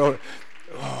for you. Go,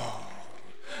 oh.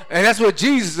 And that's what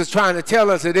Jesus is trying to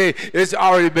tell us today. It's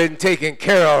already been taken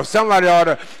care of. Somebody ought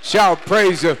to shout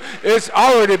praise Him. It's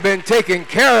already been taken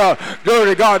care of.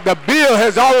 Glory to God. The bill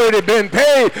has already been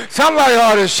paid. Somebody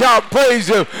ought to shout praise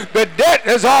Him. The debt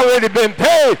has already been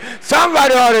paid.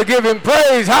 Somebody ought to give Him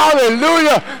praise.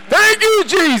 Hallelujah. Thank you,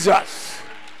 Jesus.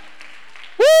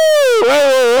 Woo!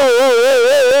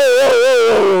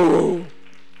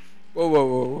 Whoa, whoa, whoa, whoa, whoa,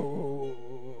 whoa, whoa, whoa,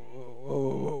 whoa,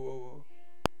 whoa, whoa.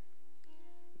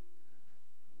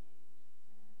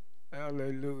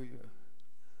 Hallelujah.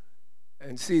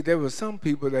 And see, there were some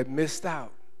people that missed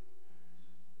out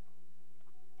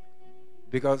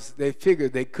because they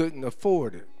figured they couldn't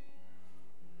afford it.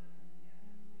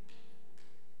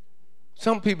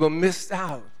 Some people missed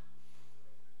out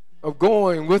of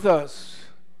going with us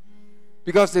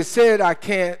because they said, I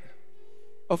can't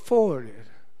afford it.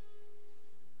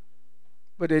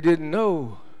 But they didn't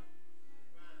know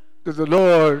that the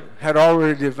Lord had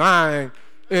already divine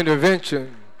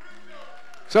intervention.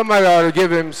 Somebody ought to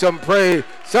give Him some praise.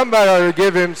 Somebody ought to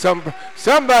give Him some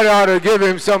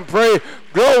praise.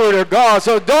 Glory to God.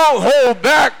 So don't hold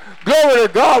back. Glory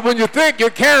to God. When you think you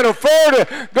can't afford it,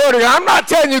 glory to God. I'm not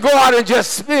telling you go out and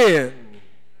just spend.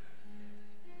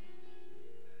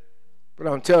 But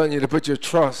I'm telling you to put your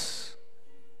trust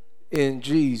in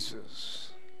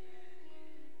Jesus.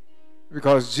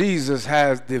 Because Jesus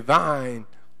has divine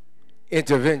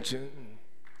intervention.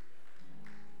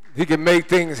 He can make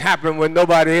things happen when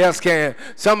nobody else can.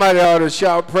 Somebody ought to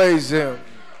shout, praise Him.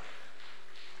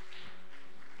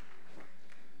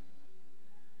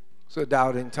 So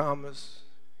doubting Thomas,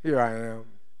 here I am.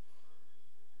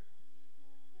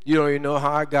 You don't even know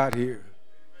how I got here.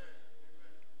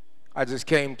 I just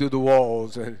came through the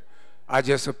walls and I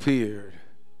just appeared.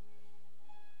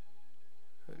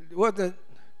 Wasn't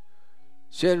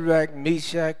Shadrach,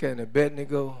 Meshach, and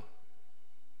Abednego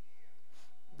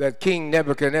that King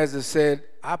Nebuchadnezzar said,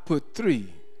 I put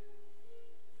three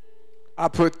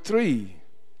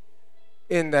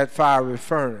in that fiery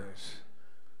furnace.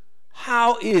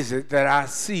 How is it that I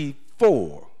see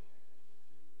four?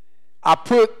 I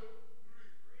put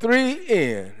three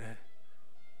in,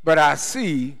 but I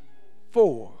see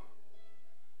four.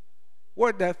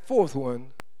 Where'd that fourth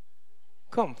one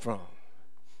come from?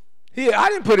 I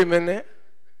didn't put him in there.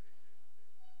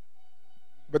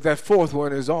 But that fourth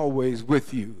one is always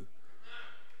with you.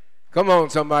 Come on,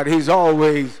 somebody. He's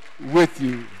always with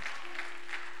you.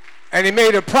 And He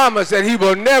made a promise that He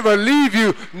will never leave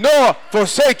you nor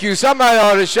forsake you. Somebody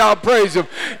ought to shout praise Him.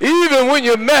 Even when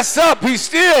you mess up, He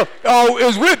still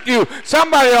is with you.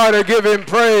 Somebody ought to give Him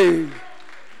praise.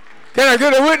 Can I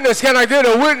get a witness? Can I get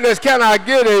a witness? Can I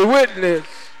get a witness?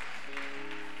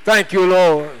 Thank you,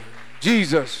 Lord.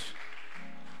 Jesus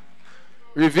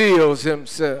reveals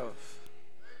Himself.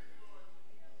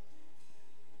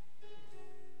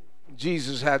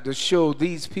 Jesus had to show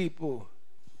these people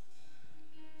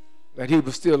that He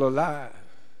was still alive,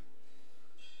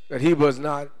 that He was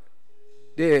not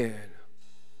dead.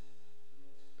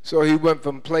 So He went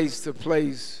from place to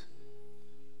place,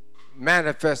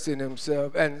 manifesting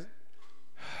Himself. And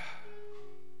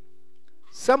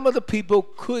some of the people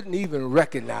couldn't even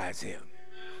recognize Him.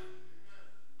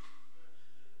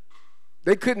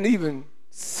 They couldn't even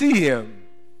see Him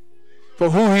for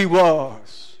who He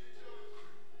was.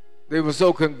 They were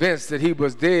so convinced that He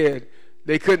was dead,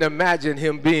 they couldn't imagine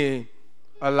Him being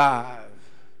alive.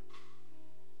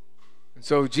 And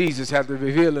so Jesus had to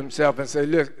reveal Himself and say,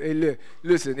 look, hey,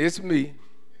 listen, it's me.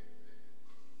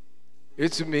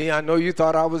 It's me. I know you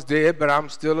thought I was dead, but I'm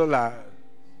still alive.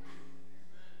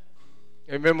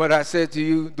 And remember what I said to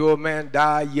you? Though a man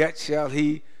die, yet shall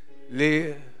he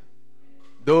live.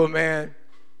 Though a man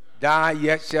die,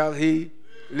 yet shall he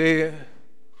live.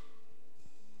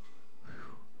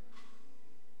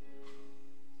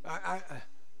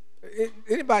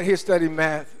 Anybody here study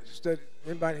math?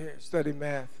 Anybody here study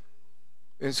math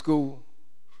in school?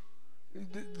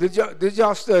 Did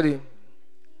y'all study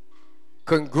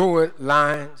congruent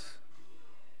lines.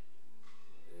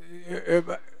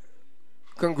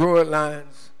 Congruent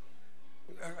lines.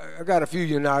 I got a few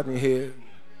you nodding your head.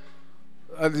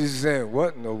 Others saying,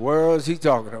 what in the world is he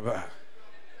talking about?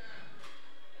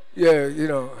 Yeah, you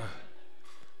know,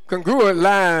 congruent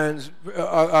lines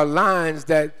are lines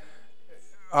that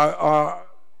are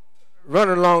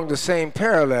running along the same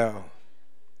parallel.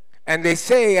 And they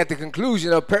say at the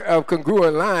conclusion of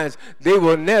congruent lines, they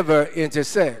will never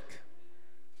intersect.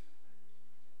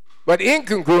 But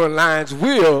incongruent lines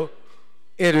will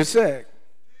intersect.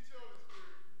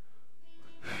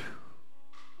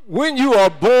 When you are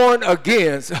born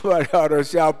again, somebody ought to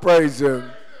shout praise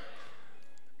him,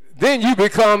 then you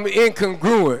become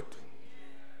incongruent.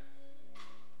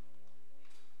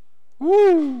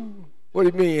 Woo! What do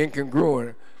you mean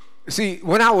incongruent? See,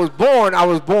 when I was born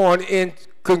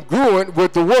incongruent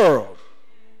with the world.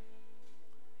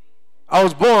 I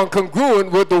was born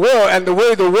congruent with the world and the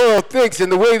way the world thinks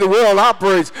and the way the world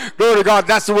operates. Glory to God,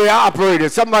 that's the way I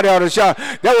operated. Somebody ought to shout,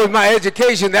 that was my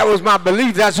education, that was my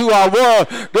belief, that's who I was.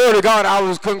 Glory to God, I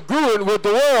was congruent with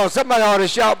the world. Somebody ought to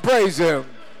shout, praise him.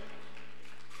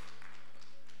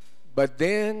 But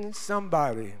then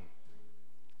somebody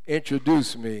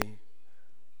introduced me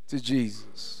to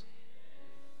Jesus.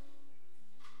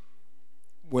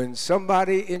 When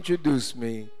somebody introduced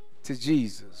me to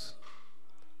Jesus,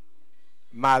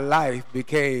 my life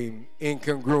became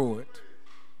incongruent.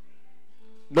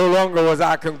 No longer was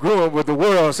I congruent with the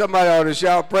world. Somebody ought to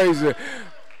shout praise it.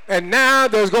 And now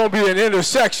there's going to be an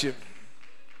intersection.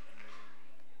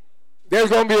 There's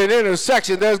going to be an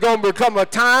intersection. There's going to become a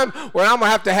time when I'm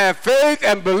going to have faith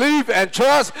and belief and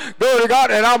trust, glory to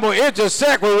God, and I'm going to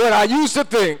intersect with what I used to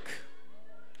think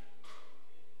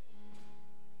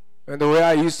and the way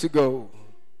I used to go.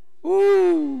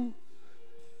 Ooh.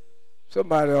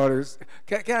 Somebody ought to,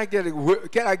 can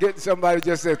I get somebody to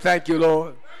just say, thank you,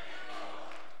 Lord?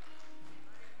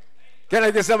 Can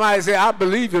I get somebody to say, I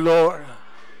believe you, Lord?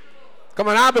 Come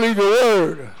on, I believe your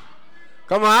word.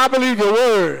 Come on, I believe your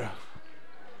word.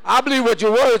 I believe what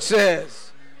your word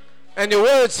says. And your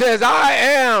word says, I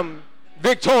am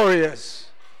victorious.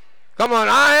 Come on,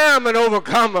 I am an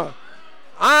overcomer.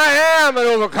 I am an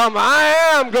overcomer. I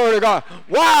am, glory to God.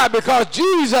 Why? Because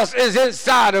Jesus is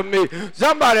inside of me.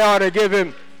 Somebody ought to give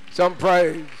him some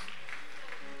praise.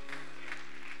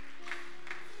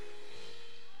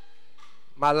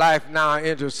 My life now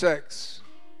intersects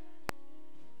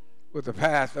with the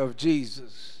path of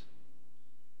Jesus.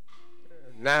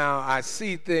 Now I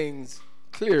see things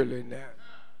clearly now.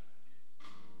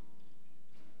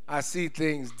 I see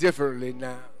things differently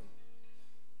now.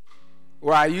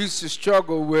 Where I used to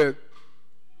struggle with,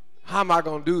 how am I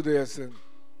going to do this, and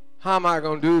how am I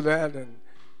going to do that, and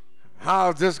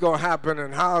how is this going to happen,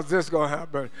 and how is this going to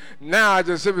happen? Now I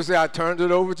just simply say, I turned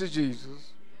it over to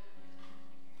Jesus,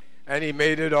 and he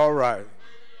made it all right.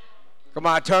 Come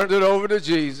on, I turned it over to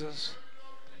Jesus,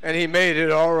 and he made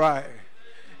it all right.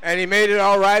 And he made it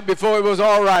all right before it was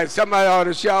all right. Somebody ought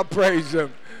to shout praise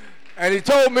him. And he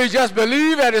told me, just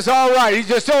believe and it's all right. He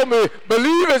just told me,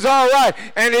 believe it's all right,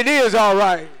 and it is all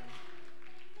right.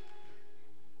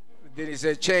 Then he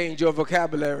said, change your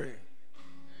vocabulary.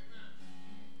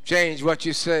 Change what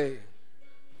you say.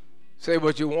 Say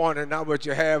what you want and not what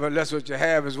you have, unless what you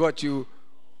have is what you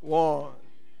want.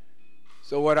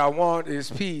 So what I want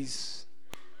is peace.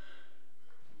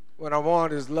 What I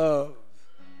want is love.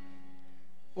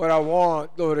 What I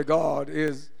want, glory to God,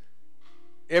 is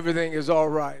everything is all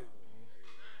right.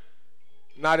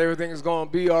 Not everything is going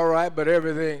to be all right, but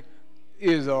everything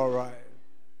is all right.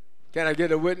 Can I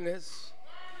get a witness?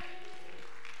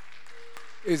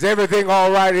 Is everything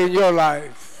all right in your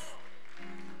life?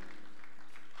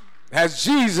 Has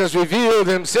Jesus revealed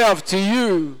himself to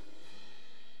you?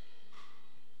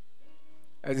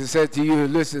 As he said to you,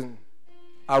 listen,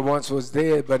 I once was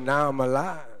dead, but now I'm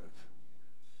alive.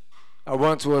 I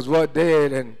once was what,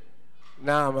 dead, and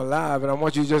now I'm alive. And I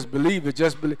want you to just believe it.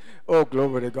 Just believe. Oh,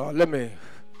 glory to God. Let me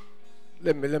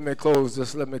close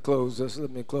this. Let me close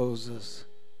this.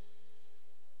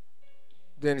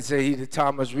 Then he said, he to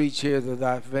Thomas, reach hither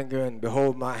thy finger and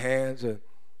behold my hands, and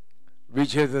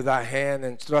reach hither thy hand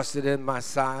and thrust it in my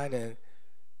side. And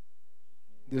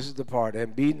this is the part.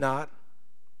 And be not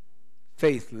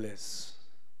faithless,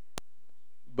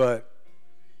 but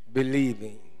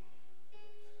believing.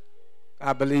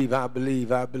 I believe.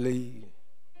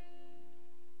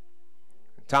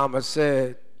 Thomas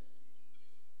answered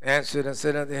and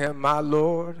said unto him, my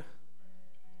Lord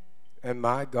and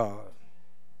my God.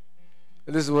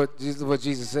 And this is what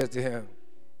Jesus said to him.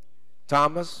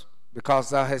 Thomas, because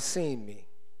thou hast seen me,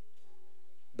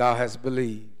 thou hast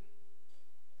believed.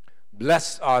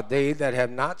 Blessed are they that have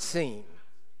not seen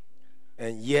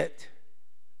and yet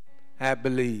have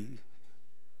believed.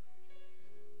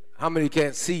 How many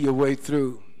can't see your way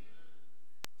through?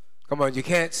 Come on, you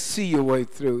can't see your way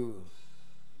through,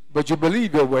 but you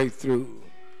believe your way through.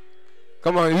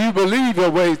 Come on, you believe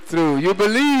your way through. You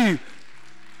believe.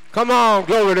 Come on,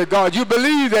 glory to God. You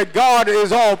believe that God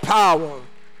is all power.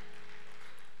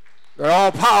 That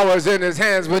all power is in his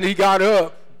hands when he got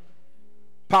up.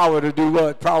 Power to do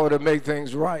what? Power to make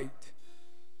things right.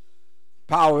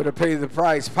 Power to pay the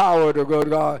price. Power to go to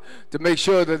God, to make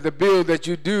sure that the bill that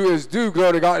you do is due,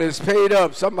 glory to God, is paid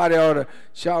up. Somebody ought to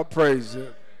shout praise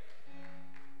him.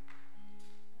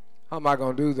 How am I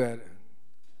going to do that?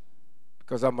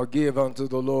 Because I'm going to give unto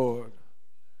the Lord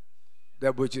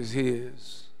that which is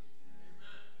his.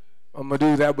 I'm going to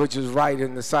do that which is right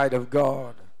in the sight of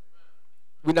God.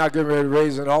 We're not getting ready to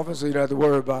raise an offering, so you don't have to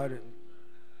worry about it.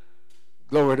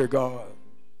 Glory to God.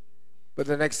 But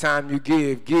the next time you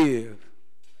give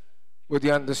with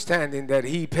the understanding that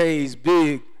he pays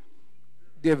big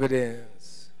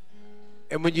dividends.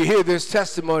 And when you hear this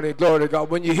testimony, glory to God,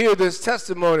 when you hear this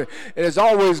testimony, it is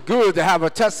always good to have a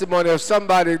testimony of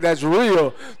somebody that's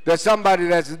real, that somebody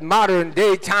that's modern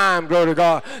day time, glory to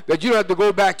God, that you don't have to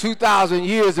go back 2,000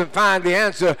 years and find the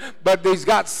answer, but he's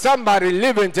got somebody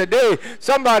living today.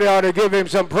 Somebody ought to give him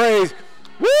some praise.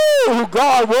 Woo!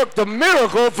 God worked a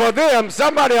miracle for them.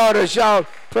 Somebody ought to shout,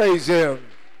 praise him.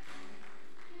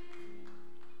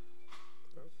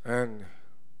 And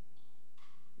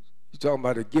you're talking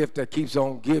about a gift that keeps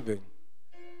on giving.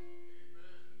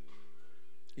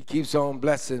 He keeps on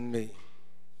blessing me.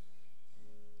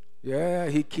 Yeah,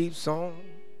 he keeps on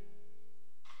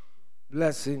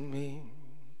blessing me.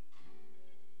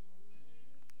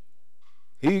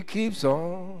 He keeps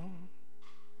on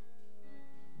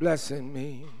blessing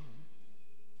me.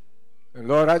 And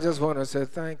Lord, I just want to say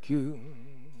thank you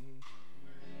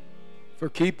for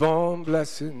keep on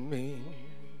blessing me.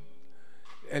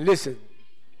 And listen,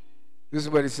 this is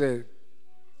what he said.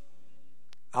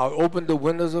 I'll open the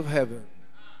windows of heaven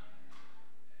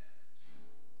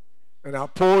and I'll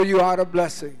pour you out a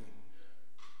blessing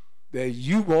that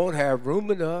you won't have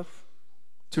room enough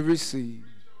to receive.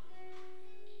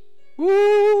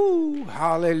 Woo!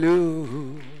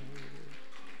 Hallelujah.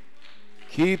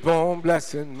 Keep on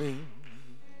blessing me.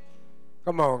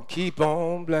 Come on, keep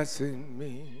on blessing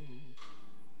me.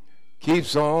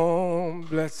 Keeps on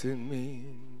blessing me.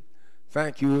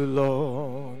 Thank you,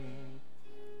 Lord.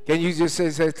 Can you just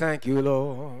say thank you,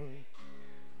 Lord?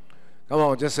 Come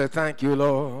on, just say thank you,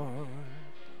 Lord.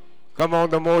 Come on,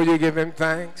 the more you give him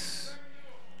thanks,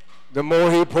 the more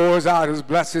he pours out his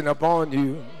blessing upon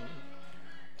you.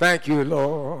 Thank you,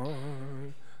 Lord.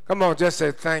 Come on, just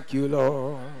say thank you,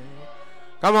 Lord.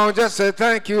 Come on, just say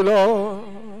thank you, Lord.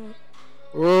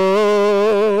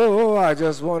 Oh, I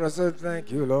just want to say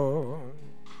thank you, Lord.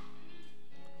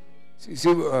 See,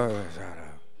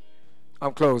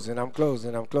 I'm closing.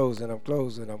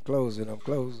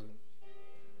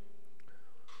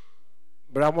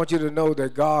 But I want you to know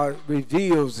that God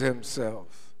reveals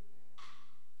himself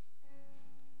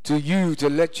to you to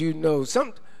let you know.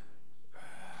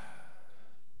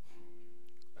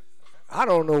 I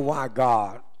don't know why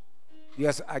God,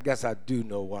 yes, I guess I do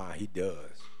know why he does.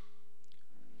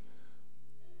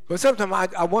 But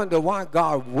sometimes I wonder why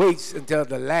God waits until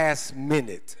the last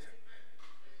minute.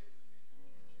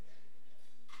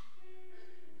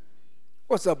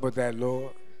 What's up with that,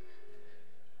 Lord?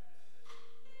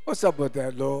 What's up with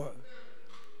that, Lord?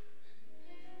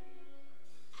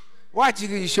 Why did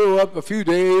you show up a few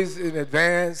days in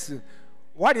advance?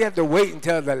 Why do you have to wait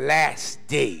until the last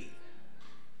day?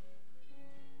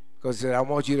 Because I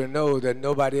want you to know that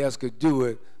nobody else could do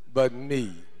it but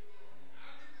me.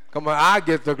 Come on, I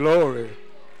get the glory.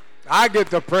 I get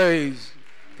the praise.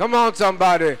 Come on,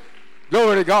 somebody.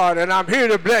 Glory to God. And I'm here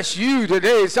to bless you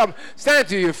today. Stand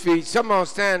to your feet. Someone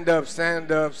stand up, stand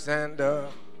up, stand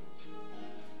up.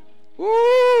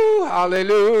 Woo,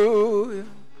 hallelujah.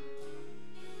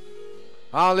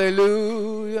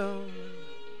 Hallelujah.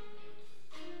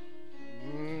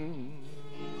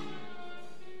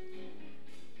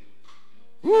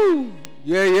 Woo.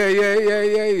 Yeah.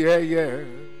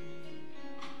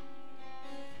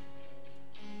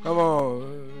 Come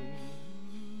on.